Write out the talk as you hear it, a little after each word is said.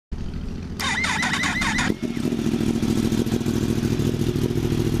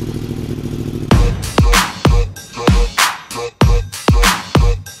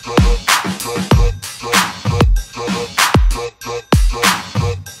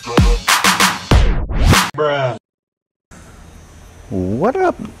What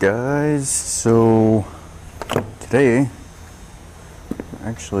up, guys? So today I'm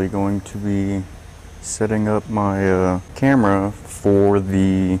actually going to be setting up my camera for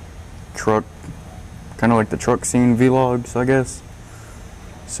the truck, kind of like the truck scene vlogs, I guess.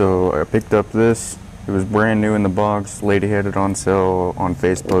 So I picked up this. It was brand new in the box. Lady had it on sale on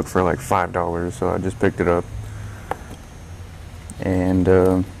Facebook for like $5, so I just picked it up.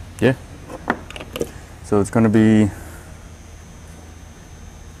 And yeah, so it's gonna be,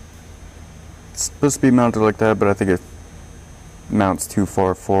 it's supposed to be mounted like that, but I think it mounts too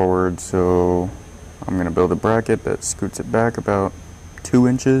far forward, so I'm gonna build a bracket that scoots it back about 2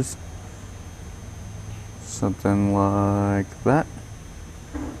 inches, something like that.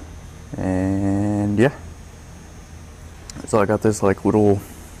 And yeah, so I got this like little,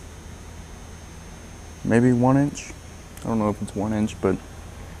 maybe 1 inch, I don't know if it's 1 inch, but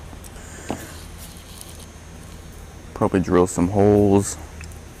probably drill some holes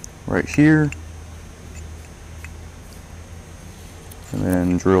right here, and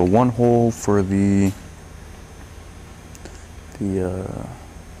then drill one hole for the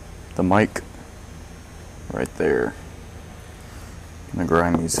mic right there. I'm gonna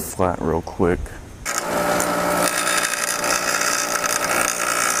grind these flat real quick.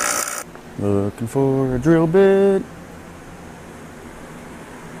 Looking for a drill bit.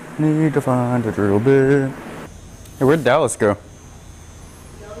 Need to find a drill bit. Hey, where'd Dallas go?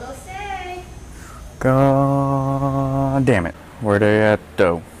 You'll say. God damn it. Where they at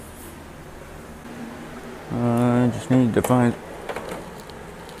though? I just need to find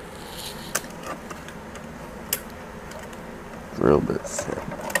drill bits.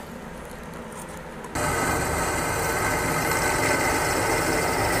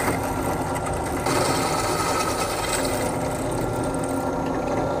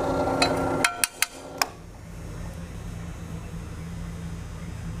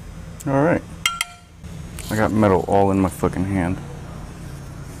 Alright. I got metal all in my fucking hand.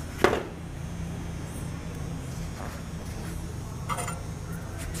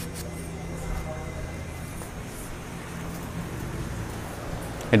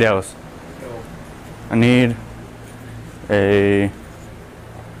 Hey Dallas. Yo. I need a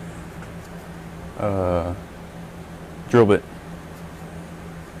drill bit.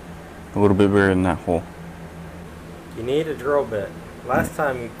 A little bit bigger than that hole. You need a drill bit. Last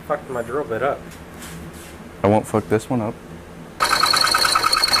time you fucked my drill bit up. I won't fuck this one up.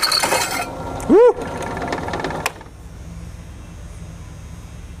 Woo!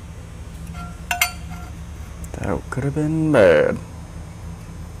 That could have been bad.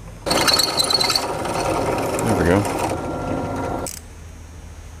 There we go.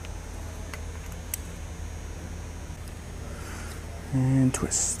 And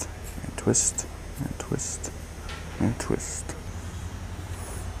twist, and twist, and twist, and twist.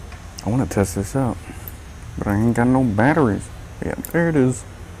 I want to test this out, but I ain't got no batteries. Yeah, there it is.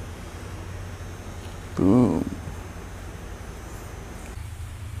 Boom.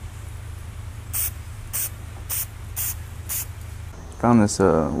 Found this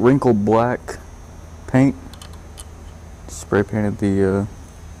wrinkled black paint. Spray painted the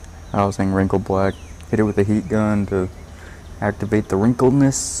housing wrinkled black. Hit it with a heat gun to activate the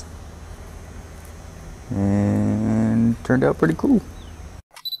wrinkledness. And turned out pretty cool.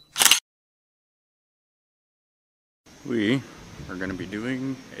 We are going to be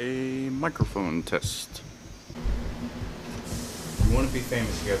doing a microphone test. If you want to be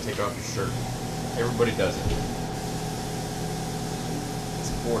famous, you got to take off your shirt. Everybody does it. It's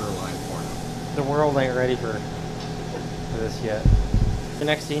borderline porno. The world ain't ready for this yet. The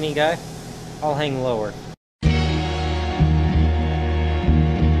next Genie guy, I'll hang lower.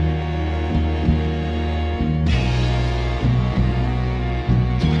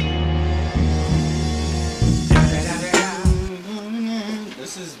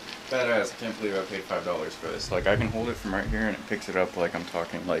 This is badass. I can't believe I paid $5 for this. Like, I can hold it from right here and it picks it up like I'm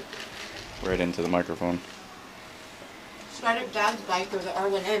talking like right into the microphone. Spider Dad's bike, or the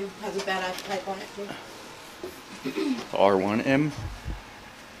R1m, has a badass pipe on it too. R1m?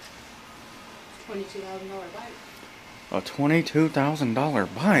 $22,000 bike. A $22,000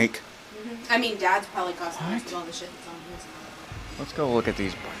 bike? I mean, Dad's probably cost most of all the shit that's on his. Let's go look at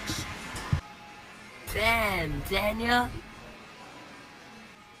these bikes. Damn, Daniel.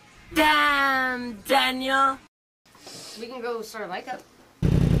 Damn, Daniel. We can go start a bike up.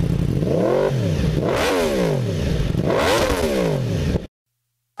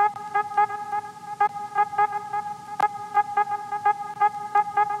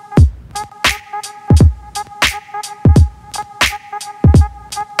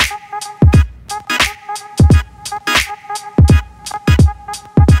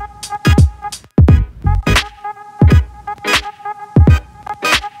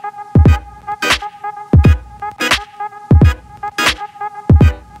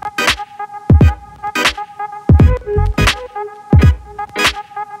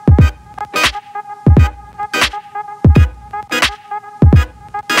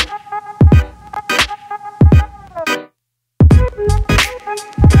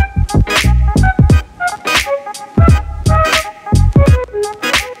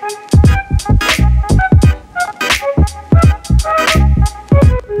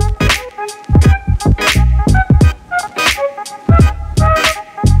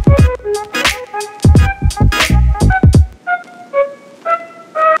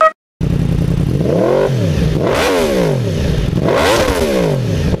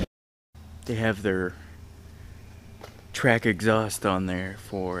 have their track exhaust on there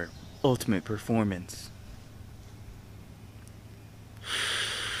for ultimate performance.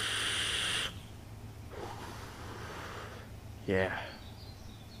 Yeah.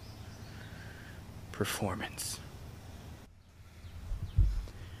 Performance.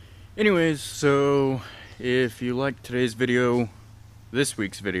 Anyways, so if you liked today's video, this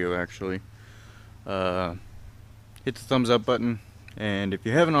week's video actually, hit the thumbs up button, and if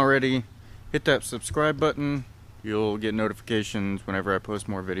you haven't already, hit that subscribe button. You'll get notifications whenever I post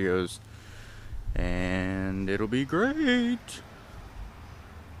more videos, and it'll be great.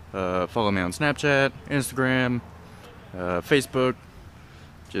 Follow me on Snapchat, Instagram, Facebook.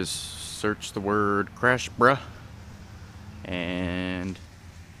 Just search the word KrashBRUH and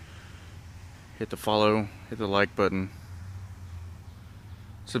hit the follow, hit the like button,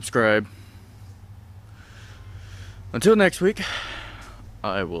 subscribe. Until next week,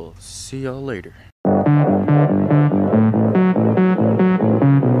 I will see y'all later.